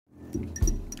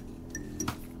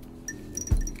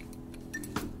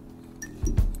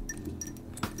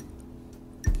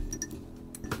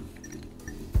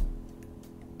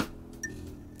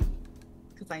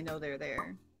because I know they're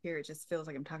there. Here it just feels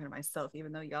like I'm talking to myself,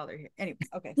 even though y'all are here. Anyway,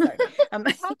 okay, sorry.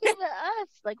 Talking to us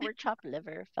like we're chopped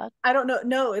liver. Fuck. I don't know.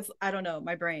 No, it's I don't know.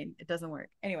 My brain, it doesn't work.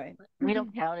 Anyway. We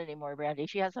don't count anymore, Brandy.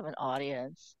 She has an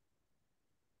audience.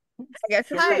 I guess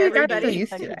Guess Hi what I got so every everybody.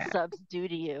 used to 200 that. subs do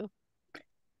to you?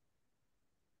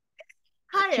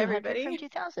 Hi 200 from everybody.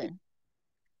 2000.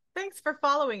 Thanks for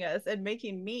following us and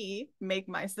making me make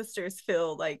my sisters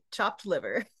feel like chopped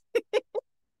liver.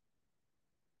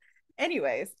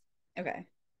 Anyways, okay.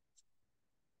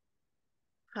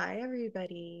 Hi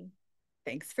everybody.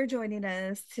 Thanks for joining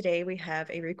us. Today we have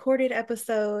a recorded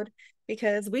episode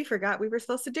because we forgot we were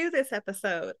supposed to do this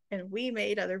episode and we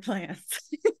made other plans.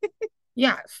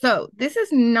 Yeah, so this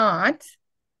is not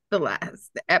the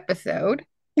last episode.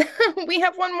 We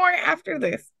have one more after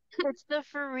this, It's the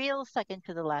for real second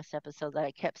to the last episode that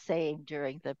I kept saying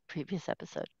during the previous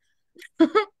episode.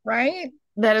 right?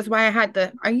 That is why I had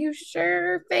the "Are you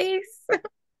sure?" face.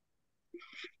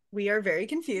 We are very But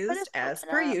confused it's as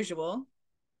coming per up. usual,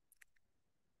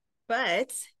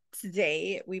 but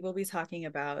today we will be talking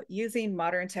about using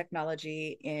modern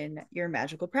technology in your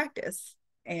magical practice.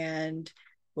 And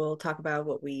we'll talk about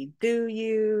what we do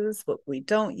use, what we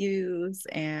don't use,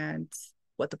 and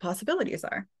what the possibilities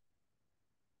are.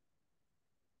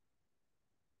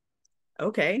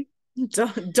 Okay.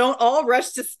 Don't all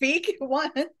rush to speak at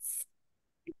once.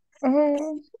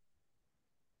 Oh,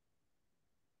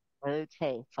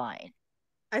 Okay, fine.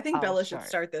 I think I'll Bella should start.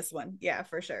 start this one. Yeah,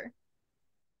 for sure.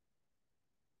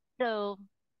 So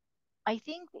I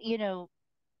think,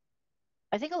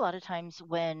 I think a lot of times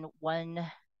when one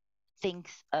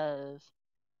thinks of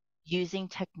using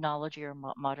technology or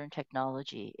modern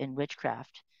technology in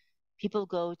witchcraft, people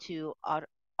go to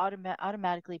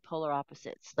automatically polar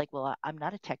opposites. Like, well, I'm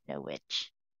not a techno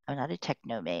witch. I'm not a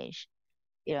techno mage.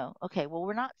 Okay, well,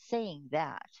 we're not saying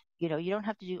that. You don't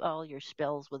have to do all your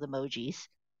spells with emojis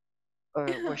or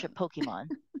worship Pokemon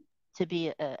to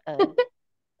be a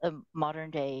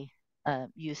modern day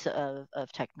use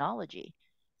of technology.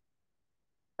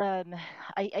 Um,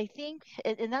 I think,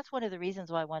 and that's one of the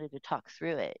reasons why I wanted to talk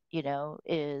through it,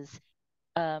 is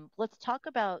let's talk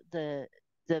about the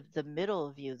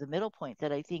middle view, the middle point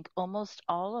that I think almost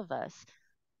all of us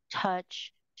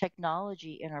touch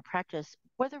technology in our practice,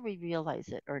 whether we realize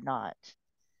it or not.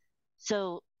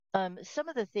 So, some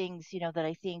of the things, that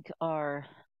I think are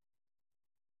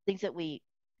things that we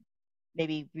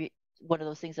maybe one of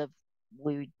those things of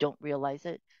we don't realize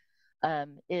it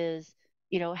is,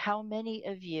 how many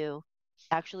of you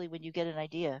actually, when you get an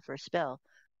idea for a spell,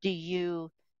 do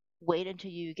you wait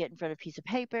until you get in front of a piece of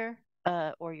paper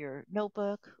or your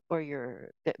notebook or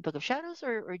your book of shadows,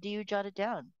 or do you jot it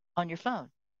down on your phone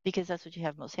because that's what you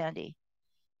have most handy?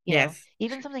 yes.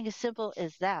 Even something as simple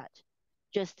as that,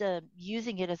 just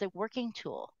using it as a working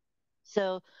tool.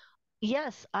 So,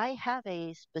 yes, I have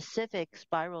a specific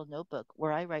spiral notebook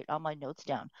where I write all my notes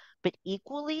down, but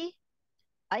equally,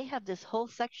 I have this whole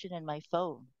section in my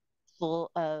phone full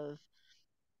of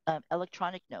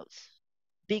electronic notes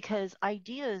because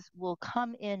ideas will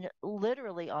come in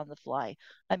literally on the fly.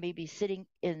 I may be sitting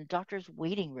in the doctor's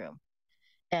waiting room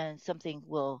and something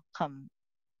will come,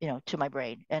 to my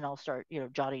brain and I'll start,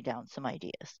 jotting down some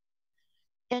ideas.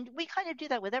 And we kind of do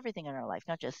that with everything in our life,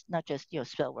 not just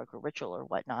spell work or ritual or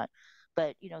whatnot.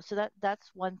 But so that's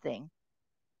one thing,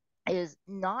 is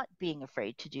not being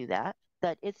afraid to do that,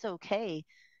 that it's okay,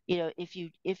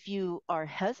 if you are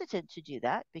hesitant to do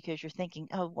that because you're thinking,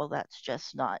 oh well, that's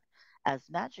just not as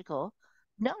magical.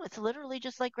 No, it's literally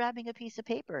just like grabbing a piece of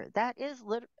paper. That is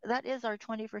our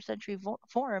 21st century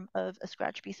form of a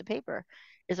scratch piece of paper,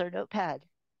 is our notepad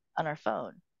on our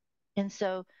phone. And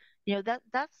so,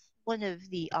 that's one of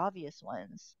the obvious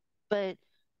ones. But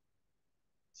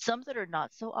some that are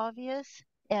not so obvious,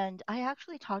 and I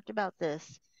actually talked about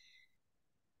this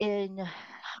in,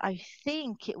 I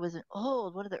think it was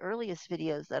one of the earliest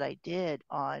videos that I did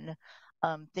on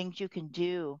things you can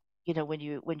do, when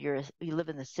you live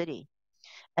in the city.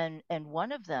 And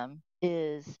one of them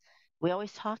is, we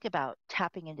always talk about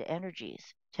tapping into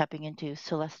energies, tapping into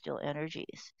celestial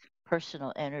energies,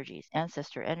 personal energies,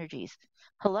 ancestor energies.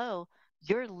 Hello,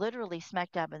 you're literally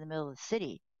smack dab in the middle of the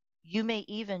city. You may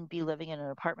even be living in an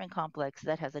apartment complex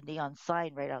that has a neon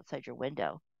sign right outside your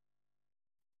window.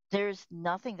 There's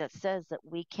nothing that says that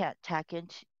we can't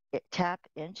tap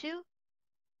into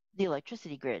the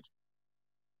electricity grid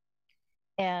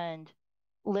and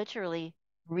literally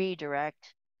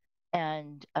redirect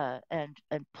and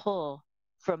pull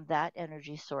from that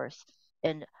energy source.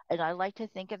 And I like to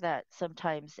think of that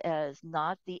sometimes as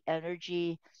not the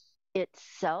energy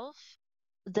itself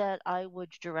that I would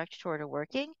direct toward a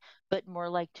working, but more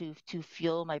like to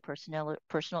fuel my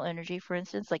personal energy, for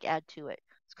instance, like add to it.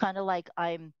 It's kind of like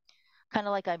I'm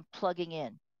plugging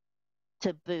in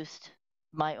to boost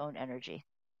my own energy,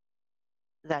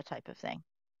 that type of thing.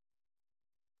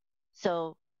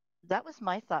 So that was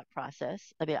my thought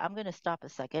process. I mean, I'm going to stop a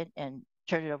second and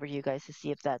turn it over to you guys to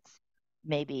see if that's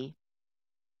maybe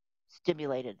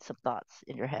stimulated some thoughts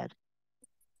in your head.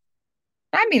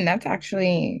 I mean, that's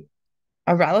actually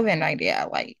a relevant idea.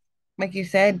 Like you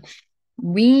said,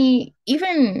 we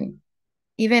even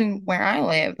where I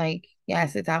live, like,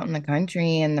 yes, it's out in the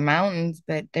country and the mountains,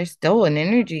 but there's still an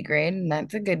energy grid, and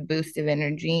that's a good boost of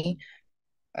energy.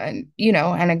 And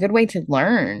and a good way to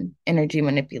learn energy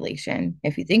manipulation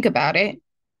if you think about it,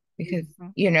 because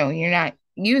Mhm. you're not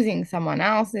using someone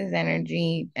else's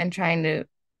energy and trying to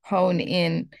hone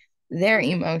in their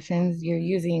emotions. You're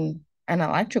using an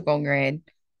electrical grid.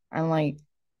 And like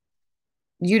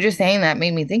you just saying that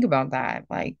made me think about that.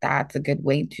 Like that's a good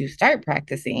way to start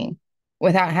practicing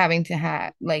without having to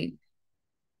have like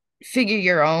figure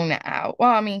your own out. Well,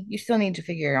 I mean, you still need to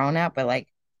figure your own out, but like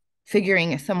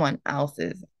figuring someone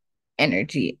else's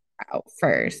energy out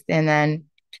first. And then,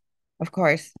 of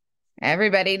course,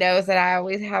 everybody knows that I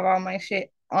always have all my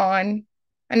shit on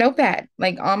a notepad,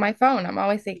 like on my phone. I'm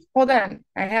always saying, hold on,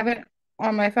 I have it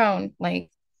on my phone. Like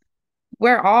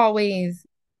we're always,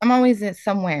 I'm always at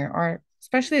somewhere, or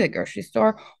especially the grocery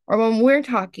store, or when we're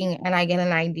talking and I get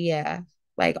an idea,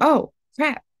 like, oh,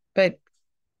 crap, but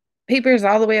paper's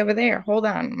all the way over there. Hold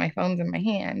on, my phone's in my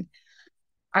hand.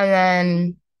 And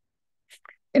then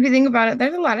if you think about it,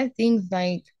 there's a lot of things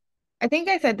like I think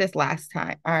I said this last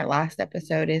time, our last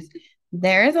episode is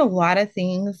there is a lot of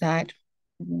things that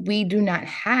we do not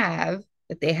have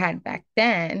that they had back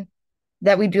then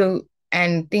that we do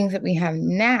and things that we have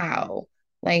now.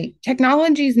 Like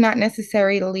technology is not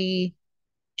necessarily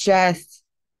just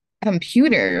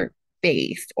computer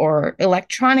based or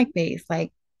electronic based.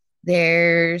 Like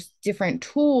there's different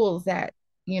tools that,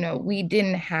 we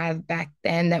didn't have back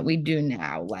then that we do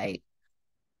now. Like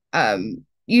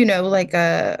like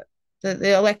the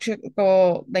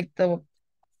electrical, like the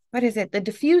what is it, the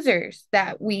diffusers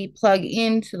that we plug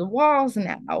into the walls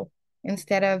now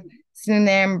instead of sitting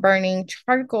there and burning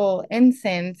charcoal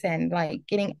incense and like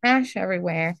getting ash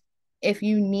everywhere. If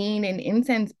you need an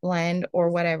incense blend or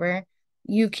whatever,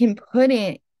 you can put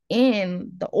it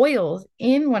in the oils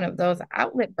in one of those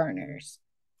outlet burners.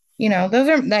 Those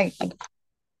are like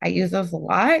I use those a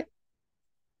lot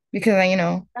because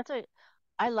That's a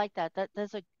I like that.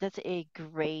 That's a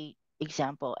great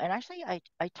example. And actually, I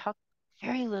talk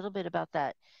very little bit about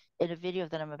that in a video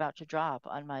that I'm about to drop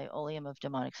on my Oleum of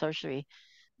Demonic Sorcery,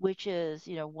 which is,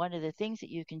 one of the things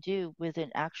that you can do with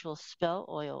an actual spell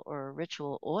oil or a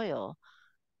ritual oil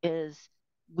is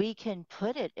we can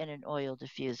put it in an oil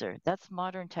diffuser. That's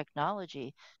modern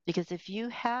technology because if you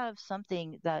have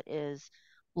something that is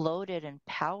loaded and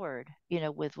powered,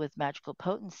 with magical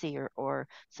potency or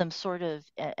some sort of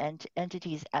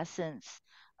entity's essence,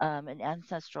 an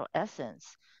ancestral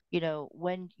essence,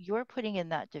 when you're putting in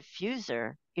that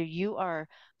diffuser, you are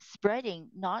spreading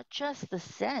not just the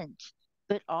scent,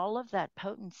 but all of that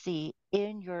potency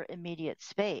in your immediate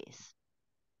space.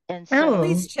 And oh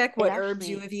Please so check it what herbs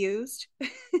you actually, have used.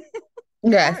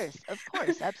 yes. of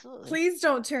course, absolutely. Please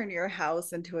don't turn your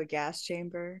house into a gas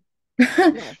chamber. Yes,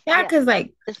 Yeah, yes. because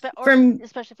like Or from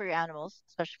especially for your animals,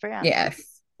 especially for your animals.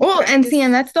 yes. Well, and see,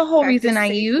 and Practice that's the whole reason practice I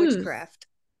safe use witchcraft.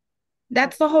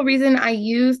 that's the whole reason I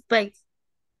used like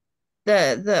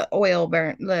the oil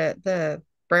burn the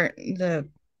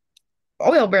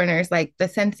oil burners, like the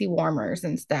Scentsy warmers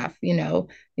and stuff,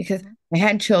 because Mhm. I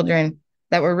had children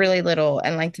that were really little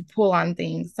and like to pull on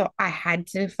things. So I had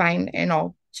to find an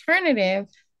alternative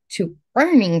to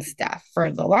burning stuff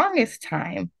for the longest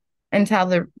time until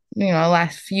the,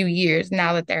 last few years,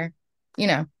 now that they're, you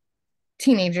know,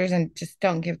 teenagers and just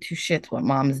don't give two shits what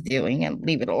mom's doing and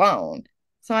leave it alone.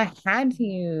 So I had to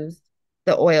use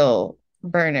the oil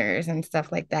burners and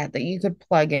stuff like that that you could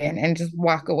plug in and just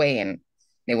walk away and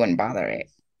they wouldn't bother it.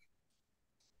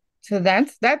 So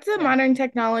that's a Yeah. modern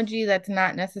technology that's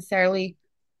not necessarily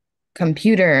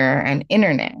computer and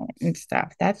internet and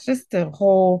stuff. That's just a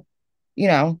whole, you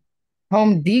know,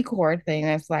 home decor thing.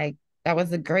 That's like that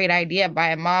was a great idea by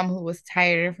a mom who was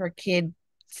tired of her kid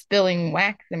spilling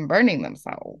wax and burning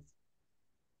themselves.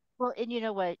 Well, and you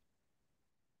know what?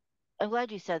 I'm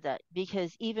glad you said that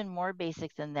because even more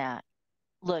basic than that,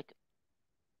 look,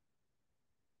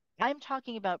 I'm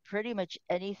talking about pretty much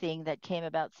anything that came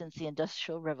about since the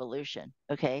Industrial Revolution,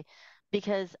 okay?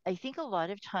 Because I think a lot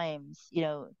of times,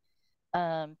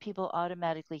 people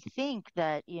automatically think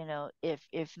that,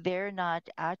 if they're not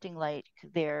acting like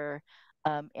their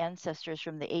ancestors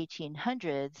from the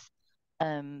 1800s,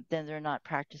 then they're not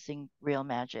practicing real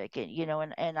magic. And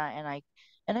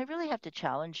and I really have to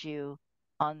challenge you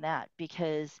on that,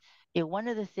 because one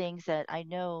of the things that I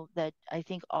know that I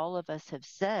think all of us have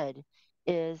said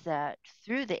is that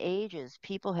through the ages,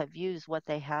 people have used what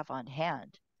they have on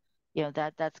hand.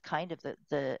 That's kind of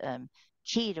the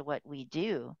key to what we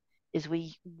do, is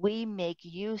we make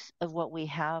use of what we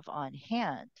have on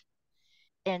hand.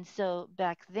 And so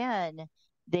back then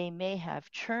they may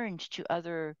have turned to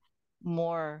other,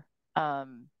 more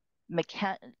um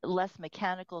less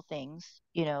mechanical things,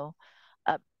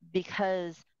 uh,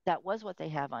 because that was what they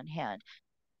have on hand.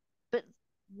 But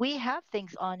we have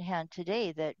things on hand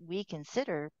today that we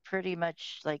consider pretty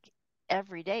much like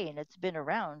every day, and it's been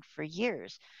around for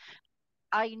years.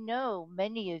 I know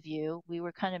many of you, we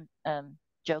were kind of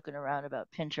joking around about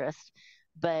Pinterest,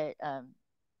 but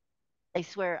I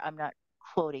swear I'm not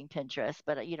quoting Pinterest,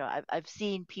 but I've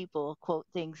seen people quote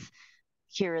things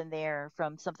here and there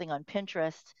from something on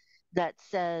Pinterest that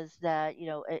says that,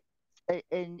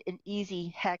 an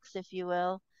easy hex, if you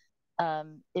will,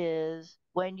 is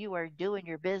when you are doing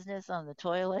your business on the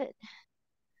toilet,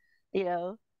 you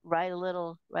know, write a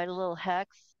little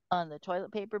hex on the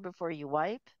toilet paper before you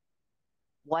wipe,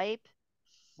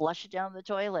 flush it down the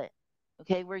toilet.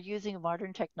 Okay, we're using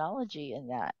modern technology in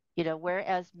that.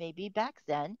 Whereas maybe back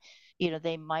then,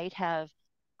 they might have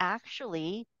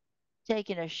actually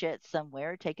taken a shit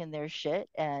somewhere, taken their shit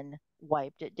and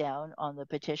wiped it down on the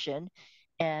petition,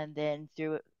 and then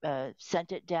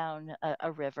sent it down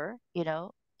a river.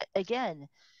 Again,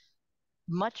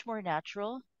 much more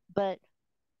natural, but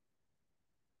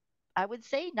I would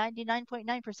say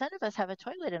 99.9% of us have a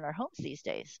toilet in our homes these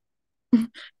days.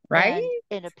 Right? And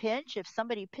in a pinch, if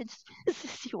somebody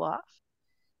pisses you off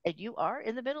and you are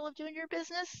in the middle of doing your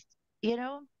business, you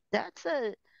know, that's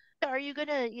a, are you going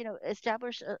to,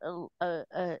 establish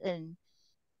an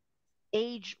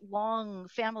age long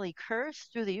family curse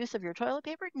through the use of your toilet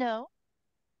paper? No.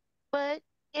 But,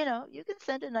 you can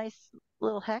send a nice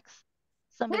little hex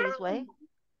somebody's way.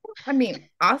 I mean,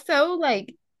 also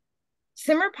like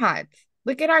simmer pots.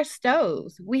 Look at our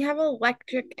stoves. We have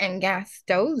electric and gas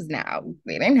stoves now.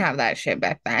 We didn't have that shit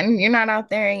back then. You're not out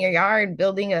there in your yard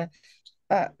building a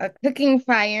cooking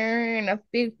fire and a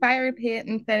big fire pit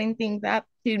and setting things up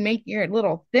to make your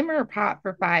little simmer pot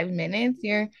for 5 minutes.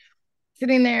 You're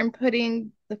sitting there and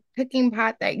putting the cooking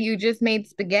pot that you just made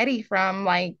spaghetti from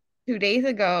like 2 days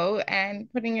ago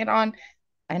and putting it on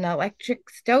an electric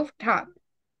stove top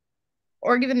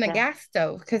or even the Yeah. gas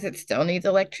stove because it still needs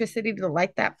electricity to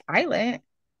light that pilot.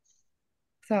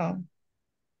 So,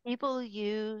 People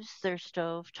use their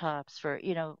stove tops for,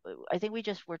 I think we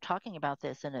just were talking about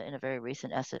this in a very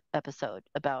recent episode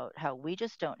about how we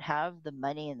just don't have the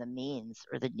money and the means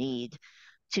or the need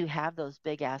to have those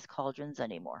big ass cauldrons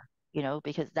anymore,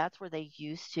 because that's where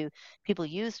people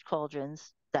used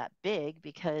cauldrons that big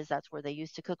because that's where they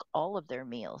used to cook all of their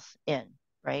meals in,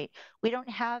 right? We don't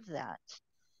have that.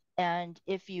 And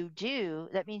if you do,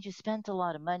 that means you spent a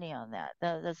lot of money on that.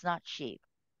 That's not cheap.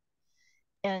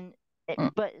 And mm,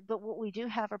 but what we do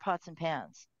have are pots and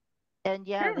pans. And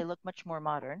yeah, yeah, they look much more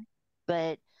modern,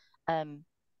 but um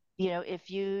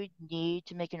if you need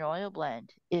to make an oil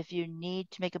blend, if you need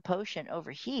to make a potion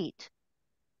over heat,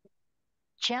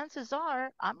 chances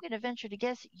are, I'm going to venture to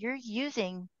guess, you're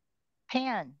using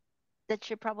pan that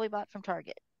you probably bought from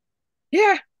Target.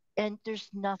 yeah, And there's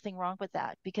nothing wrong with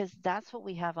that because that's what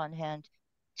we have on hand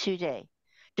today.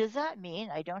 Does that mean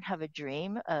I don't have a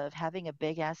dream of having a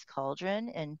big ass cauldron?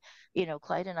 And,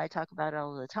 Clyde and I talk about it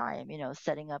all the time,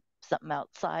 setting up something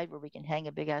outside where we can hang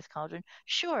a big ass cauldron.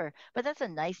 Sure, but that's a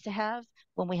nice to have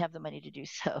when we have the money to do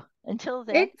so. Until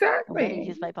then, I'm going to exactly.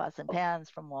 use my pots and pans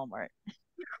from Walmart.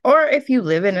 Or if you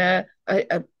live in a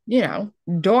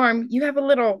dorm, you have a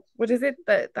little, what is it?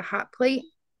 The hot plate.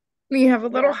 You have a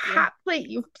little Yeah, yeah, hot plate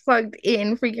you've plugged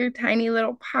in for your tiny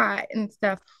little pot and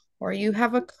stuff. Or you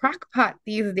have a crock pot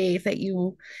these days that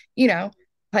you know,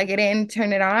 plug it in,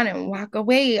 turn it on, and walk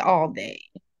away all day.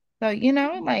 So,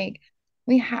 like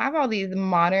we have all these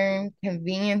modern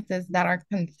conveniences that are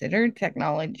considered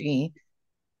technology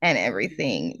and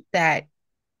everything that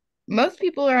most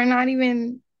people are not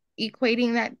even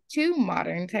equating that to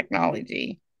modern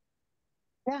technology.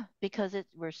 yeah, because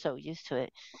we're so used to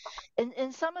it.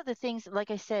 And some of the things,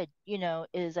 like I said,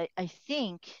 is I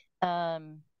think,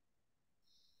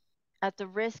 at the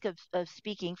risk of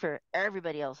speaking for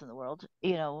everybody else in the world,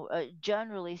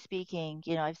 generally speaking,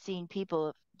 I've seen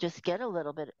people just get a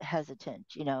little bit hesitant,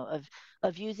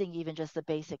 of using even just the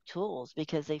basic tools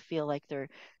because they feel like they're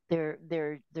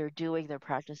doing their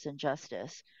practice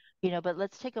injustice. But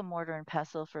let's take a mortar and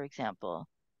pestle, for example.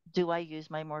 Do I use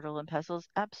my mortar and pestles?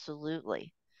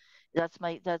 Absolutely. That's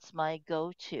my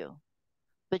go-to.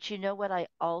 But you know what I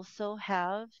also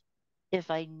have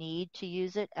if I need to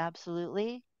use it?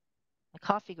 Absolutely. A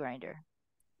coffee grinder.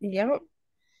 Yep.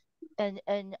 And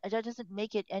that doesn't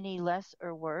make it any less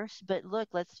or worse, but look,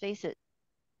 let's face it,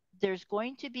 there's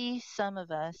going to be some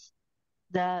of us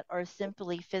that are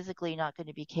simply physically not going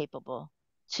to be capable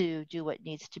to do what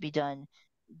needs to be done,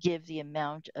 give the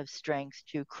amount of strength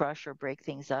to crush or break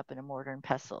things up in a mortar and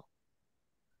pestle.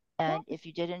 And if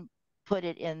you didn't put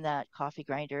it in that coffee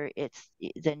grinder,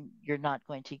 then you're not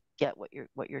going to get what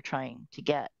you're trying to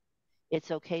get.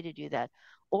 It's okay to do that.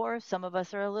 Or some of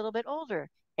us are a little bit older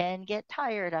and get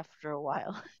tired after a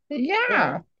while.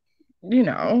 Yeah.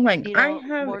 And Like I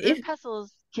have mortar and if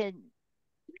pestles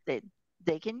they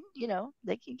they can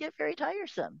get very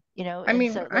tiresome, I and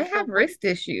mean, so I like so have what wrist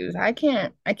issues. I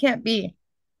can't be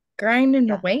grinding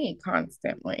yeah. away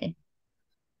constantly.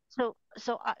 So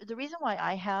the reason why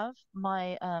I have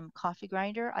my coffee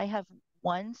grinder, I have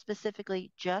one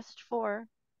specifically just for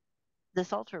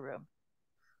this altar room.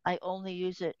 I only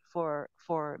use it for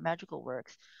magical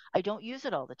works. I don't use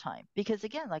it all the time because,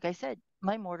 again, like I said,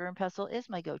 my mortar and pestle is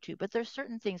my go-to. But there's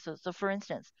certain things. So for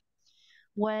instance,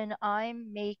 when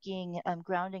I'm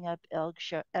grounding up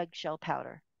eggshell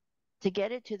powder to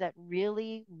get it to that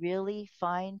really really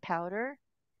fine powder,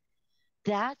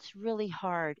 that's really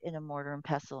hard in a mortar and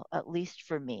pestle, at least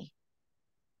for me,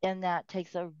 and that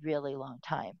takes a really long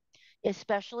time.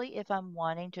 Especially if I'm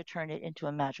wanting to turn it into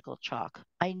a magical chalk.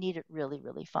 I need it really,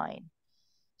 really fine.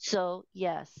 So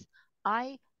yes,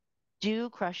 I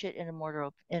do crush it in a mortar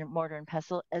and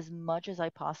pestle as much as I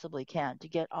possibly can to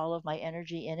get all of my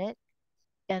energy in it,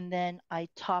 and then I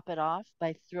top it off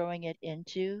by throwing it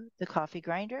into the coffee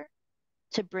grinder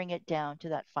to bring it down to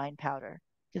that fine powder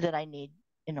that I need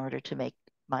in order to make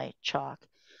my chalk.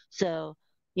 So,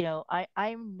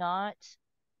 I'm not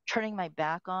turning my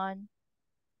back on,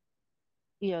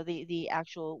 the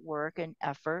actual work and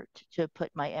effort to put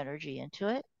my energy into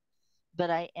it, but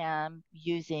I am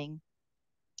using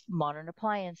modern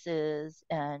appliances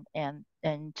and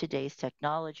today's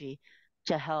technology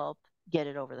to help get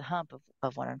it over the hump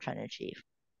of what I'm trying to achieve.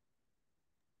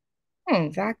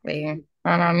 Exactly. And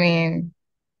I mean,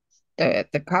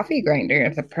 the coffee grinder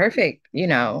is a perfect,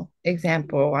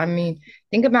 example. I mean,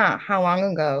 think about how long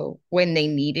ago when they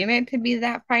needed it to be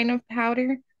that fine of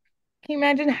powder. Can you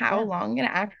imagine how Yeah. long it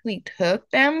actually took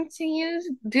them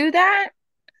to do that?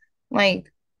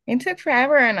 Like it took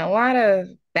forever and a lot of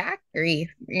back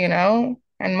grief.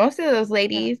 And most of those Yeah.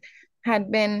 ladies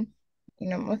had been,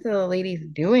 most of the ladies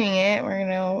doing it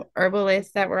were,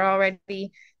 herbalists that were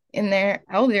already in their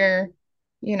elder,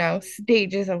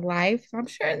 stages of life. So I'm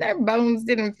sure their bones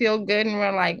didn't feel good and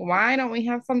were like, why don't we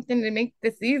have something to make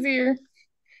this easier?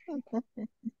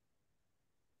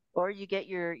 Or you get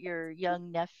your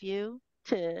young nephew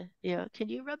to, can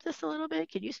you rub this a little bit?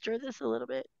 Can you stir this a little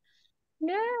bit?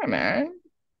 Yeah, man.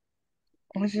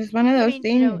 It's just one of I those mean,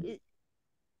 things.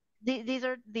 these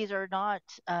are not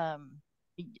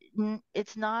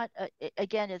it's not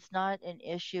again, it's not an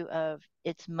issue of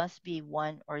it must be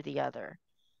one or the other.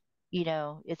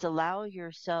 It's allow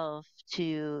yourself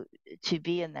to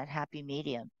be in that happy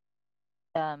medium.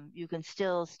 You can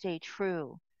still stay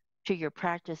true to your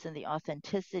practice and the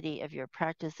authenticity of your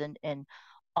practice, and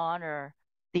honor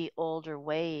the older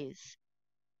ways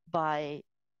by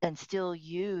and still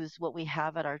use what we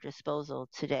have at our disposal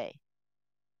today.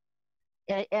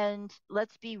 And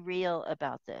let's be real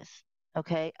about this,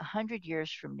 okay? 100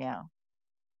 years from now,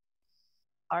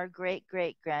 our great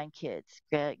great grandkids,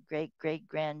 great great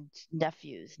grand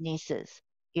nephews, nieces,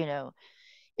 you know,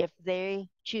 if they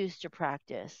choose to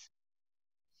practice,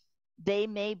 they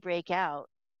may break out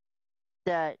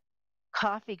that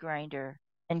coffee grinder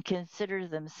and consider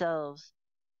themselves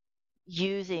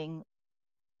using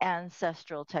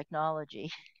ancestral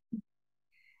technology.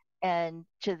 And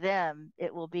to them,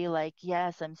 it will be like,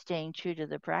 yes, I'm staying true to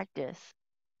the practice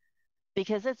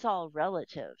because it's all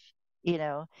relative. You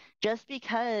know, just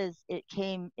because it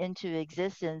came into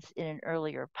existence in an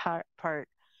earlier part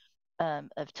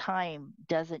of time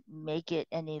doesn't make it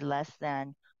any less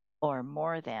than or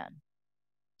more than.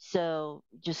 So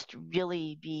just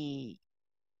really be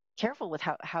careful with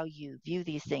how you view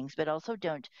these things, but also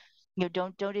don't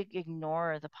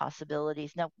ignore the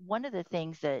possibilities. Now, one of the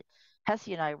things that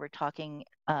Hessie and I were talking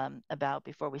about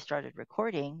before we started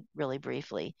recording, really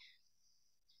briefly,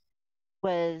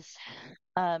 was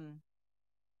um,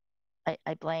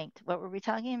 I blanked. What were we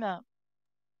talking about?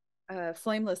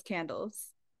 Flameless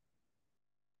candles.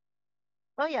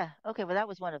 Oh yeah. Okay. Well, that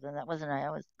was one of them. That wasn't I. I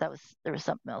was that was there was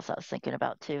something else I was thinking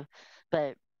about too,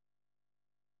 but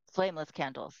flameless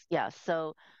candles. Yeah.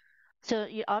 So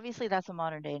obviously that's a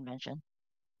modern day invention.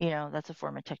 That's a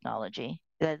form of technology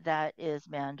that is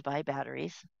manned by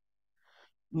batteries,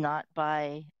 not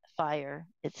by fire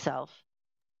itself.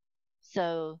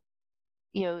 So,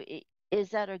 is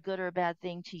that a good or a bad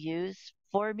thing to use?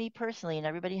 For me personally, and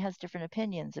everybody has different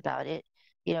opinions about it.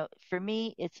 For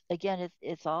me, it's again,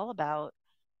 it's all about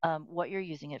what you're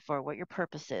using it for, what your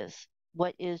purpose is,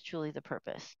 what is truly the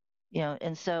purpose.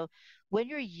 And so when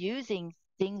you're using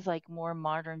things like more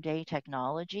modern day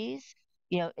technologies,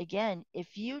 again,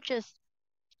 if you just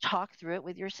talk through it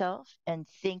with yourself and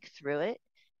think through it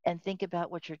and think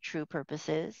about what your true purpose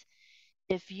is.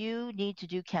 If you need to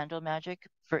do candle magic,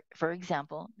 for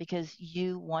example, because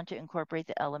you want to incorporate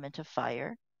the element of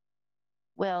fire,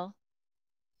 well,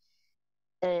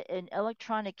 an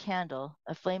electronic candle,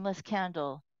 a flameless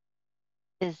candle,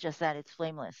 is just that, it's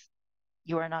flameless.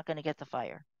 You are not going to get the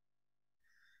fire.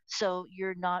 So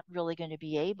you're not really going to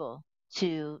be able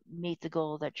to meet the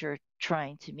goal that you're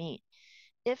trying to meet.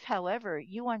 If, however,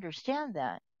 you understand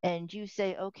that and you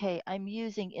say, okay, I'm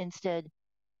using instead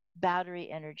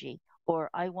battery energy, or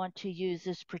I want to use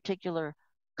this particular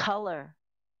color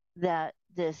that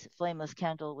this flameless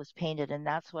candle was painted, and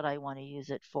that's what I want to use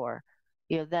it for,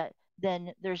 that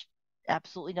then there's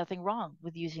absolutely nothing wrong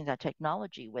with using that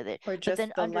technology with it. Or But then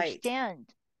just the light.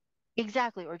 understand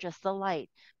exactly, or just the light,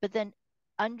 but then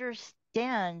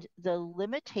understand the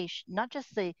limitation, not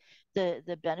just the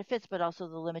benefits, but also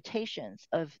the limitations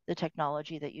of the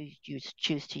technology that you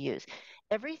choose to use.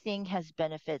 Everything has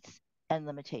benefits and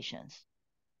limitations.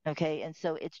 Okay. And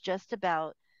so it's just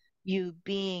about you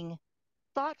being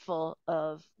thoughtful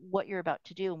of what you're about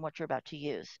to do and what you're about to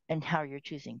use and how you're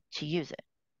choosing to use it.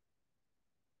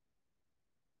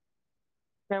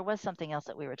 There was something else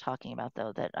that we were talking about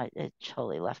though that it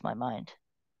totally left my mind.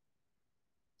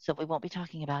 So we won't be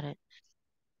talking about it.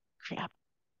 Crap.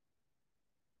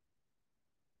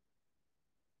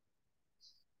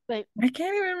 But I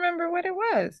can't even remember what it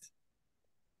was.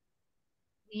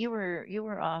 you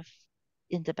were off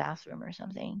in the bathroom or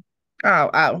something.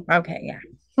 Oh, okay, yeah.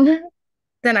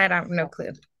 Then I'd have no Yeah.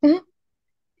 clue.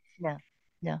 No,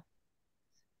 no.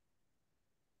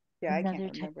 Yeah, I can't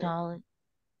Another remember. technology.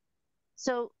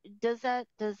 So does that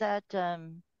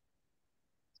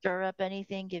stir up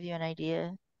anything? Give you an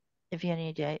idea? Give you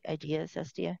any ideas,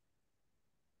 Estia?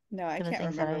 No, I Some of the can't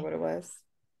things that remember I what it was.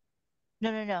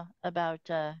 no about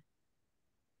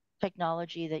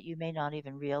technology that you may not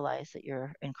even realize that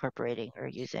you're incorporating or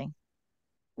using.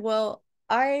 Well,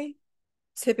 I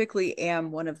typically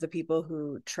am one of the people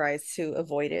who tries to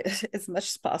avoid it as much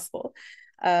as possible.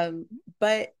 Um,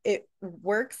 but it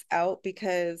works out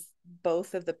because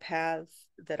both of the paths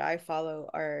that I follow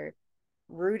are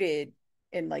rooted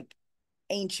in like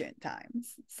ancient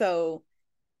times. So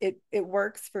it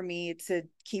works for me to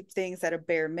keep things at a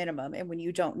bare minimum. And when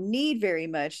you don't need very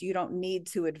much, you don't need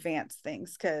to advance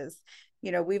things because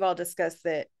we've all discussed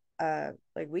that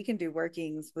like we can do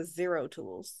workings with zero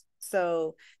tools.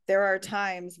 So there are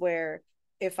times where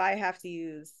if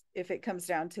it comes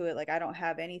down to it, like I don't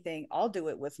have anything, I'll do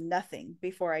it with nothing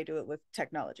before I do it with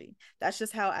technology. That's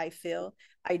just how I feel.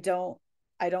 I don't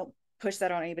push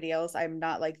that on anybody else. I'm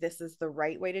not like this is the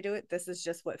right way to do it. This is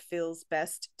just what feels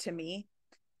best to me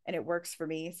and it works for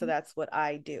me. So that's what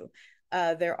I do.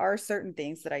 There are certain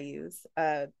things that I use.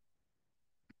 I'm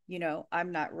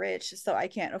not rich, so I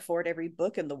can't afford every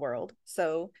book in the world.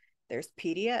 So there's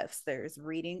PDFs, there's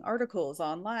reading articles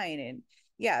online. And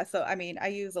yeah, so I mean, I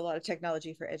use a lot of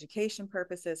technology for education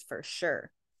purposes for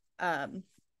sure. Um,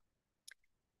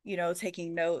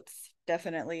 taking notes,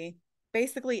 definitely.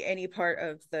 Basically, any part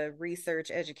of the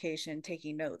research, education,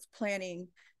 taking notes, planning,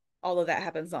 all of that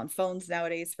happens on phones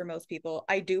nowadays for most people.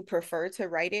 I do prefer to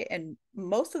write it, and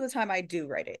most of the time I do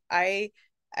write it.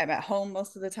 I'm at home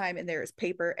most of the time, and there is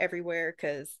paper everywhere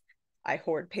because I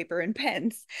hoard paper and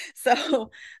pens.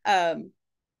 So,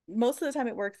 most of the time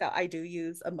it works out. I do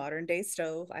use a modern day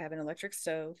stove. I have an electric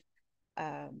stove.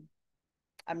 Um,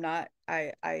 I'm not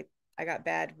I got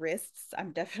bad wrists.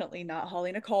 I'm definitely not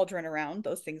hauling a cauldron around.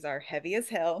 Those things are heavy as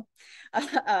hell.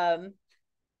 um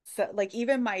so like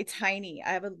even I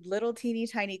have a little teeny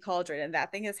tiny cauldron and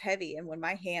that thing is heavy and when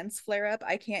my hands flare up,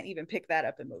 I can't even pick that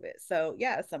up and move it. So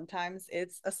yeah, sometimes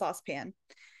it's a saucepan.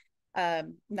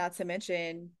 Not to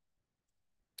mention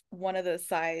one of the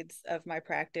sides of my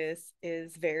practice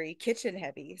is very kitchen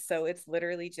heavy. So it's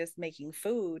literally just making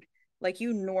food like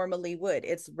you normally would.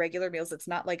 It's regular meals. It's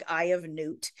not like eye of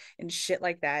newt and shit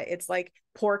like that. It's like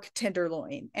pork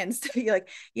tenderloin and stuff like,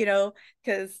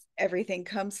 because everything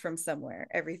comes from somewhere.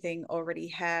 Everything already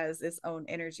has its own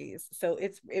energies. So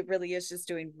it really is just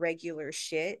doing regular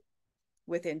shit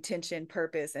with intention,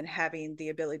 purpose, and having the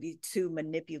ability to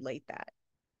manipulate that.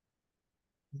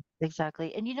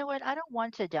 Exactly. And you know what? I don't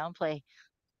want to downplay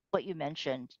what you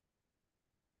mentioned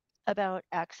about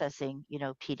accessing,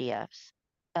 PDFs.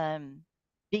 Um,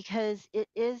 because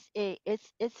it's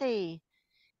a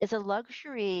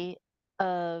luxury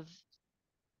of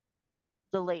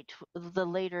the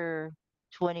later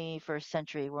 21st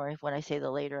century, where when I say the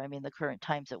later, I mean the current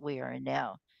times that we are in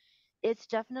now. It's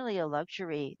definitely a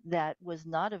luxury that was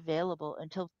not available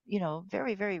until,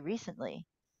 very, very recently.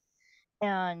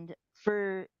 And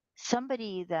for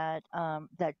somebody that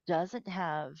doesn't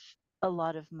have a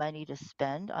lot of money to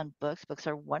spend on books, books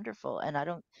are wonderful, and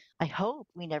I hope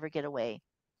we never get away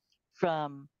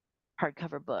from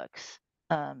hardcover books.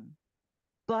 Um,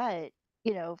 but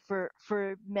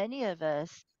for many of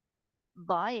us,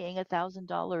 buying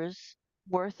 $1,000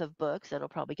 worth of books that'll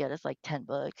probably get us like 10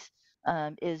 books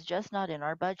is just not in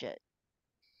our budget.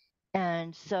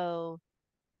 And so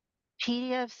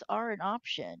PDFs are an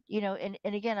option, and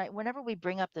again, whenever we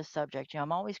bring up this subject,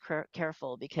 I'm always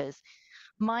careful because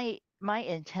my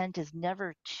intent is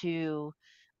never to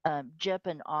gyp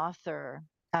an author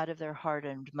out of their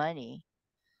hard-earned money.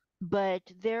 But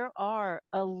there are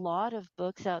a lot of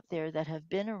books out there that have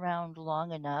been around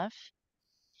long enough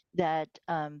that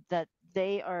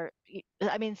they are.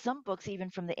 I mean, some books even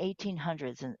from the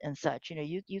 1800s and such.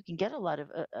 You can get a lot of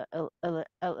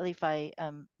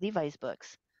Levi's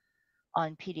books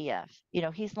on PDF.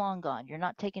 He's long gone. You're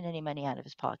not taking any money out of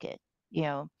his pocket. You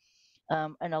know,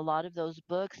 and a lot of those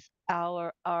books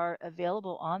are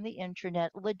available on the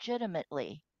internet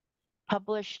legitimately,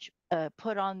 published,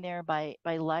 put on there by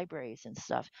libraries and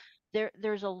stuff.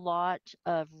 There's a lot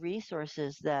of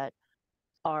resources that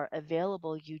are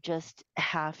available. You just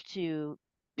have to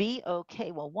be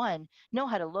okay. Well, one, know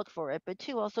how to look for it, but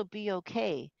two, also be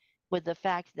okay with the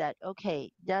fact that,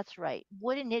 okay, that's right.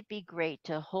 Wouldn't it be great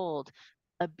to hold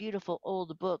a beautiful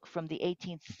old book from the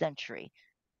 18th century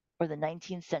or the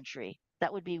 19th century?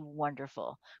 That would be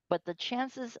wonderful. But the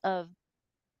chances of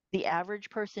the average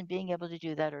person being able to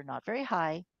do that are not very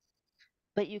high,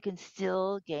 but you can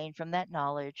still gain from that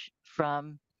knowledge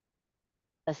from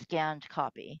a scanned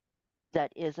copy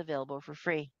that is available for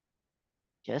free.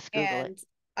 Just Google it. And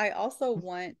I also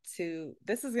want to,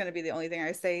 this is going to be the only thing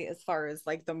I say as far as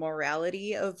like the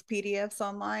morality of PDFs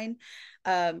online.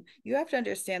 You have to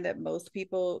understand that most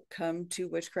people come to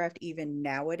witchcraft even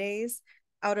nowadays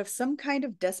out of some kind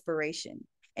of desperation.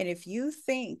 And if you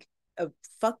think a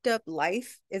fucked up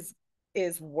life is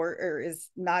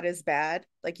not as bad,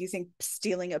 like you think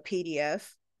stealing a PDF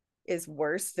is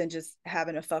worse than just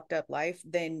having a fucked up life,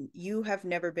 then you have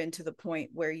never been to the point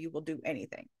where you will do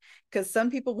anything. Because some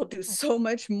people will do so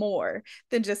much more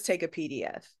than just take a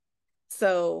PDF.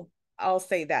 So I'll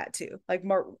say that too. Like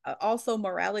also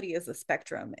morality is a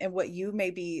spectrum, and what you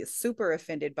may be super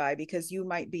offended by because you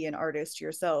might be an artist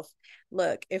yourself.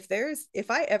 Look, if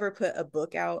I ever put a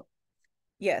book out,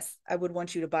 yes, I would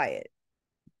want you to buy it.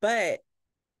 But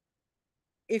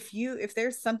if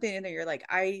there's something in there you're like,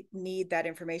 I need that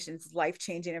information, it's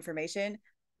life-changing information,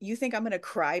 you think I'm going to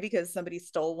cry because somebody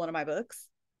stole one of my books?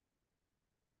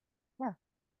 Yeah,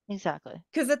 exactly.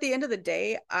 Because at the end of the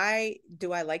day, I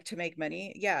like to make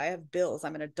money. Yeah, I have bills,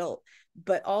 I'm an adult,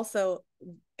 but also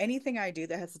anything I do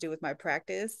that has to do with my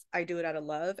practice, I do it out of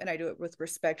love and I do it with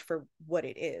respect for what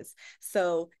it is.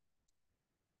 So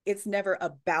it's never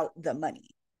about the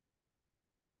money.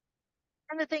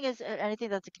 And the thing is, and I think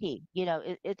that's a key,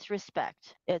 it's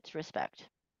respect. It's respect,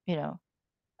 you know.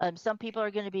 Some people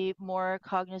are going to be more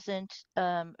cognizant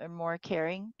or more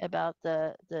caring about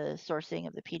the sourcing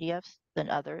of the PDFs than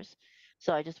others.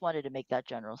 So I just wanted to make that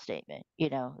general statement,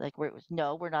 like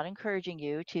no, we're not encouraging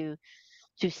you to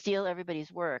steal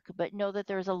everybody's work, but know that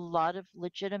there's a lot of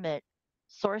legitimate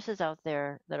sources out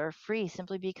there that are free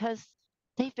simply because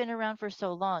they've been around for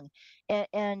so long.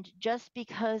 And just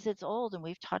because it's old, and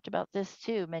we've talked about this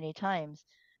too many times,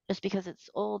 just because it's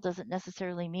old doesn't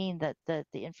necessarily mean that the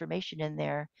information in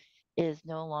there is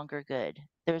no longer good.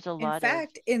 There's a In lot of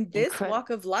fact, in this incredible, walk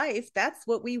of life, that's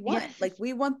what we want. yes, Like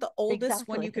we want the oldest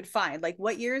one you exactly. could find. Like,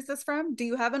 what year is this from? Do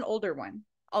you have an older one?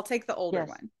 I'll take the older Yes,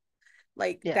 one.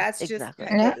 Like yeah, that's just exactly.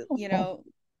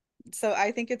 so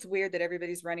I think it's weird that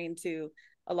everybody's running to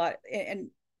a lot, and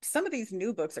some of these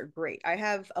new books are great. I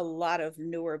have a lot of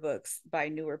newer books by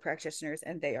newer practitioners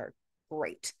and they are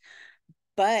great,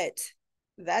 but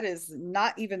that is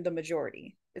not even the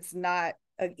majority. It's not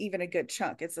even a good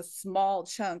chunk. It's a small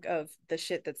chunk of the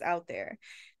shit that's out there.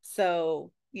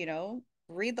 So,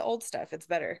 read the old stuff. It's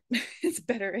better. It's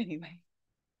better anyway.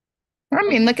 I Well,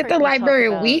 mean, you've look at the heard me talk library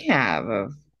we about, have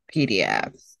of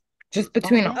PDFs just oh,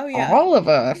 between yeah. Oh yeah. all of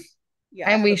us, Yeah,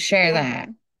 I and have we a share big that.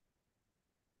 one.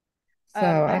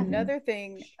 So, I Yeah. mean,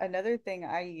 Another thing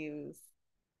I use.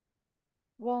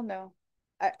 Well, no.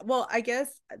 I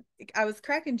guess I was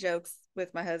cracking jokes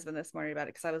with my husband this morning about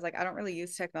it because I was like, I don't really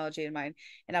use technology in mine.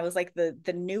 And I was like, the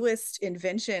newest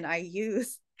invention I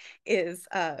use is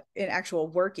in actual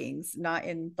workings, not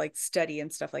in like study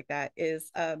and stuff like that,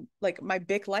 is like my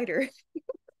Bic lighter.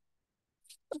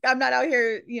 I'm not out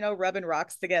here, rubbing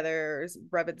rocks together or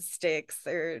rubbing sticks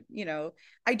or,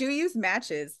 I do use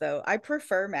matches though. I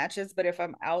prefer matches, but if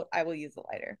I'm out, I will use a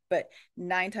lighter. But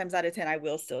 9 times out of 10, I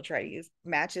will still try to use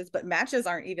matches. But matches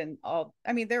aren't even all,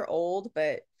 I mean, they're old,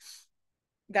 but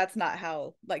that's not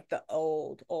how like the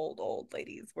old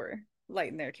ladies were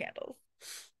lighting their candles.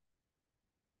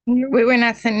 we were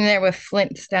not sitting there with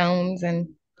Flintstones and,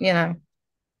 you know,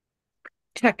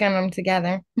 chucking them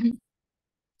together.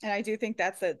 And I do think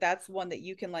that's one that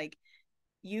you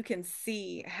can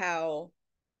see how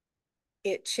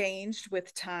it changed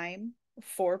with time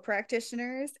for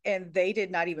practitioners, and they did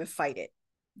not even fight it.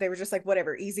 They were just like,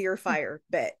 whatever, easier fire,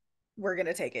 bet we're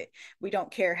gonna take it. We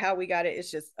don't care how we got it. It's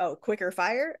just, oh, quicker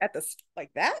fire at the like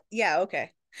that. Yeah,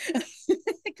 okay.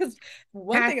 Because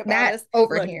one Pass thing about that us,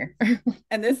 over look, here.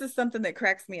 and this is something that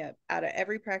cracks me up out of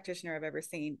every practitioner I've ever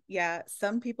seen. Yeah,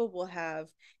 some people will have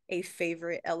a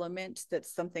favorite element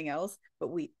that's something else, but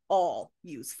we all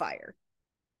use fire.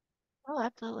 Oh,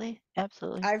 absolutely.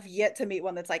 Absolutely. I've yet to meet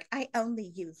one that's like, I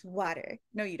only use water.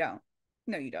 No, you don't.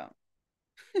 No, you don't.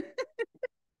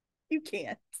 You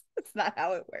can't. That's not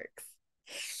how it works.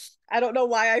 I don't know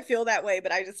why I feel that way,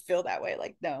 but I just feel that way.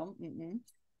 Like, no. Mm-mm.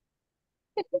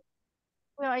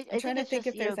 Well, I'm I think trying to it's think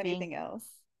just, if there's anything else.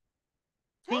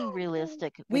 being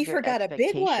realistic We with your forgot a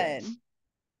big expectations. one.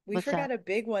 We What's forgot that? a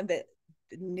big one that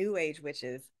new age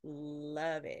witches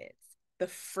love it. The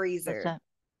What's freezer. that?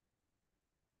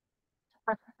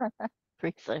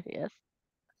 Freezer, yes.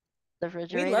 The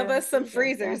We love refrigerator and the us some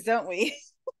freezer. Yeah, freezers, don't we?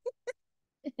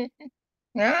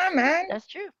 Nah, man. that's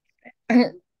true.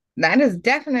 That is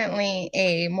definitely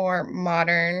a more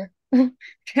modern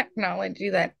technology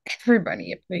that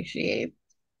everybody appreciates.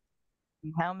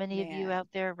 How many of you Man, out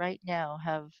there right now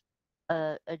have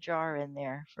a jar in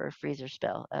there for a freezer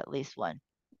spell? At least one.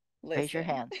 Raise your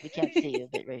listen. hands. We can't see you,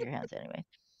 but raise your hands anyway.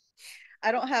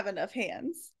 I don't have enough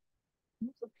hands.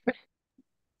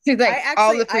 She's I like,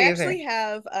 all actually the I freezer. actually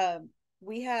have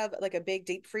we have like a big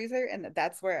deep freezer, and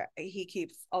that's where he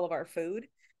keeps all of our food.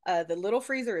 The little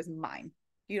freezer is mine.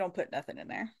 You don't put nothing in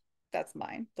there. That's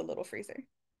mine, the little freezer.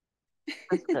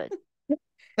 That's good.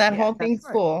 That Yeah. whole That's thing's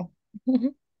smart. full.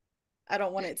 I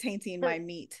don't want it tainting So my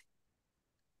meat.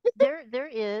 there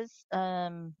is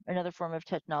another form of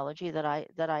technology that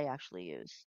I actually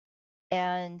use.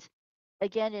 And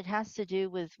again, it has to do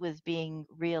with being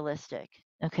realistic.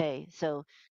 Okay, so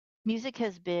music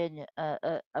has been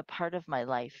a part of my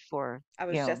life for, I you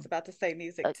was know, just about to say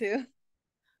music a, too.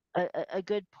 a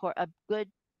good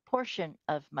portion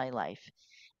of my life.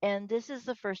 And this is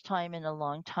the first time in a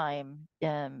long time,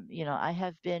 I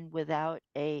have been without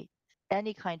a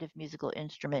any kind of musical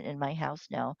instrument in my house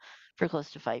now for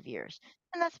close to 5 years.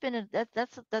 And that's been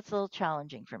that's a little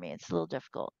challenging for me. It's a little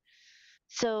difficult.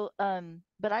 So,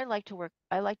 but I like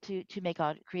to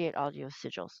create audio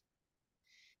sigils.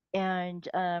 And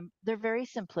they're very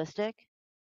simplistic.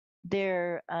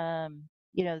 They're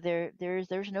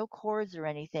there's no chords or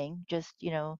anything, just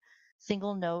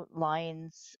single note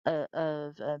lines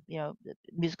of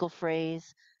musical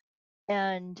phrase.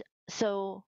 And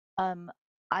so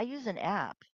I use an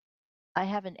app. I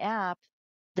have an app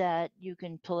that you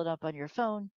can pull it up on your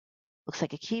phone. Looks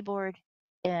like a keyboard,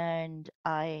 and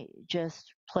I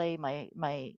just play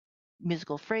my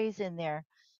musical phrase in there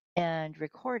and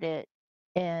record it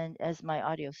and as my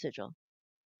audio sigil.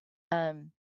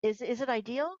 Um, is it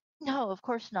ideal? No, of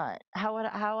course not. How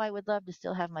I would love to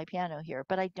still have my piano here,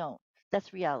 but I don't.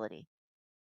 That's reality.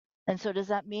 And so does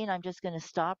that mean I'm just going to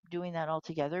stop doing that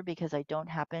altogether because I don't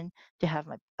happen to have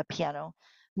a piano?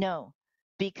 No,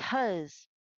 because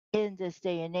in this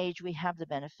day and age we have the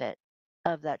benefit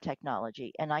of that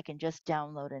technology, and I can just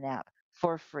download an app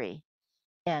for free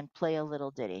and play a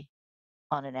little ditty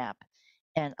on an app,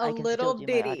 and A I can still little do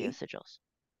my audio ditty. sigils.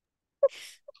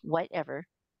 Whatever.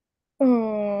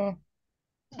 Oh,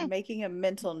 I'm making a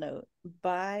mental note.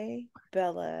 By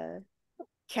Bella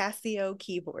Casio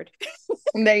keyboard.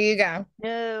 there you go.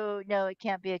 No, no, it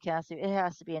can't be a Casio. It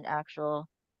has to be an actual.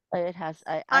 It has.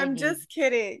 I I'm need. just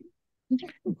kidding.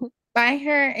 Buy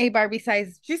her a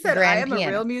Barbie-sized She said, I grand am a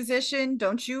piano. real musician.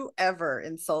 Don't you ever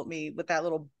insult me with that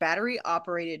little battery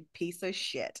operated piece of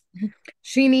shit.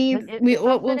 She needs. If I'm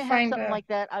We'll gonna have find something a. like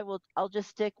that, I will. I'll just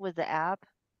stick with the app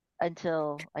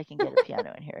until I can get a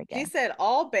piano in here She again. said,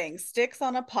 all bang sticks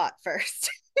on a pot first.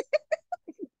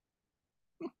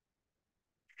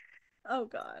 Oh,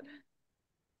 God.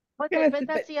 But But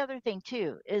that's the other thing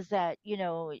too, is that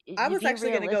I you was be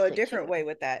actually going to go a realistic different too. way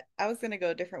with that. I was going to go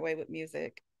a different way with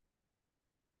music.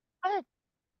 But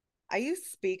I use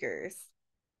speakers.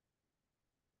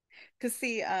 Because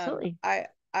see, absolutely.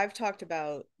 I've talked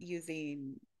about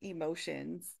using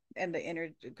emotions and the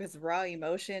energy because raw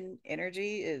emotion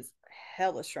energy is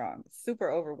hella strong, super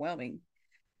overwhelming.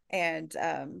 And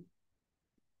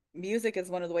music is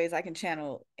one of the ways I can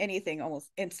channel anything almost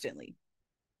instantly.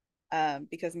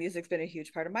 Because music's been a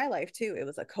huge part of my life too. It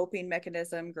was a coping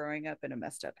mechanism growing up in a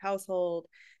messed up household.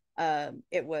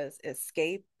 It was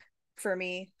escape for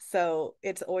me. So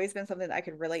it's always been something that I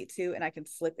could relate to and I can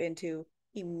slip into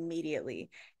immediately.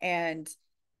 And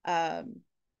um,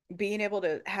 being able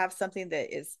to have something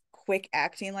that is quick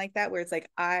acting like that, where it's like,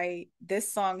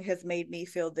 this song has made me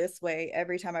feel this way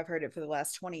every time I've heard it for the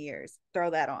last 20 years. Throw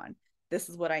that on. This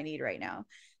is what I need right now.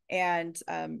 And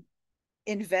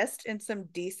invest in some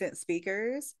decent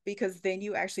speakers because then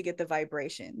you actually get the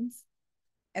vibrations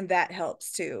and that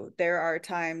helps too. There are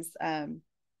times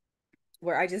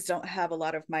where I just don't have a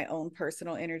lot of my own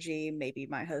personal energy. Maybe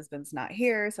my husband's not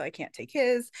here, so I can't take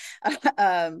his.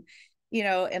 um,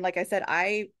 and like I said,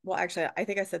 well, actually, I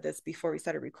think I said this before we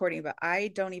started recording, but I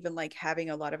don't even like having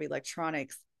a lot of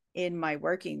electronics in my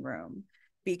working room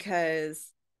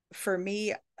because for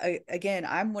me, again,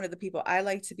 I'm one of the people I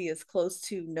like to be as close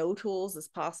to no tools as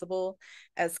possible,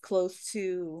 as close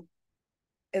to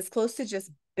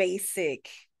just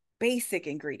basic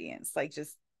ingredients, like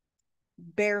just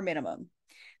bare minimum.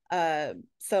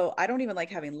 So I don't even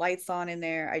like having lights on in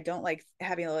there. I don't like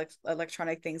having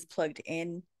electronic things plugged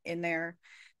in there.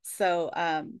 So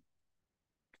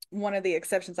one of the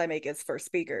exceptions I make is for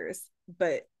speakers,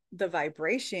 but the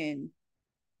vibration,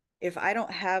 if I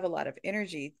don't have a lot of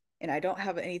energy and I don't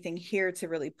have anything here to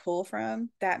really pull from,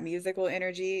 that musical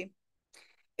energy,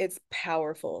 it's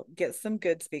powerful. Get some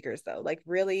good speakers though. Like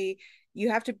really, you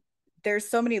have to there's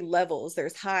so many levels.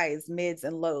 There's highs, mids,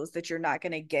 and lows that you're not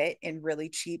going to get in really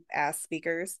cheap ass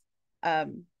speakers.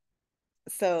 Um,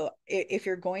 so if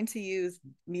you're going to use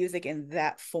music in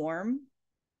that form,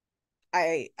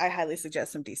 I highly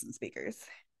suggest some decent speakers.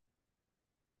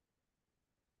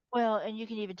 Well, and you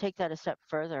can even take that a step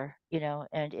further,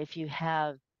 and if you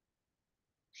have,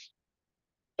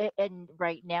 and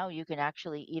right now you can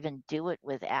actually even do it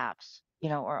with apps,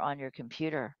 or on your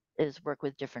computer, is work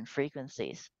with different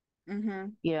frequencies. Mm-hmm.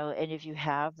 And if you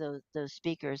have those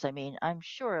speakers, I mean, I'm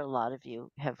sure a lot of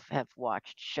you have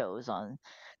watched shows on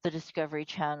the Discovery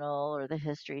Channel or the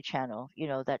History Channel,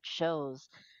 that shows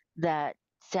that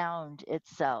sound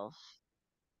itself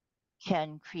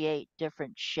can create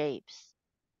different shapes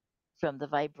from the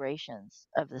vibrations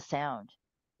of the sound.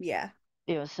 Yeah.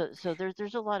 So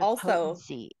there's a lot of Also,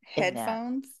 potency in that.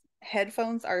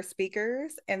 headphones are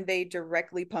speakers and they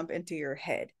directly pump into your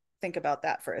head. Think about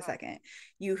that for a second.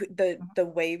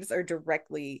 The waves are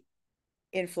directly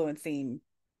influencing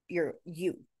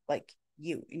like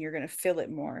you, and you're going to feel it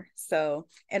more. So,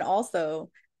 and also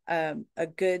a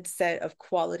good set of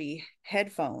quality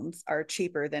headphones are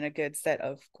cheaper than a good set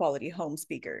of quality home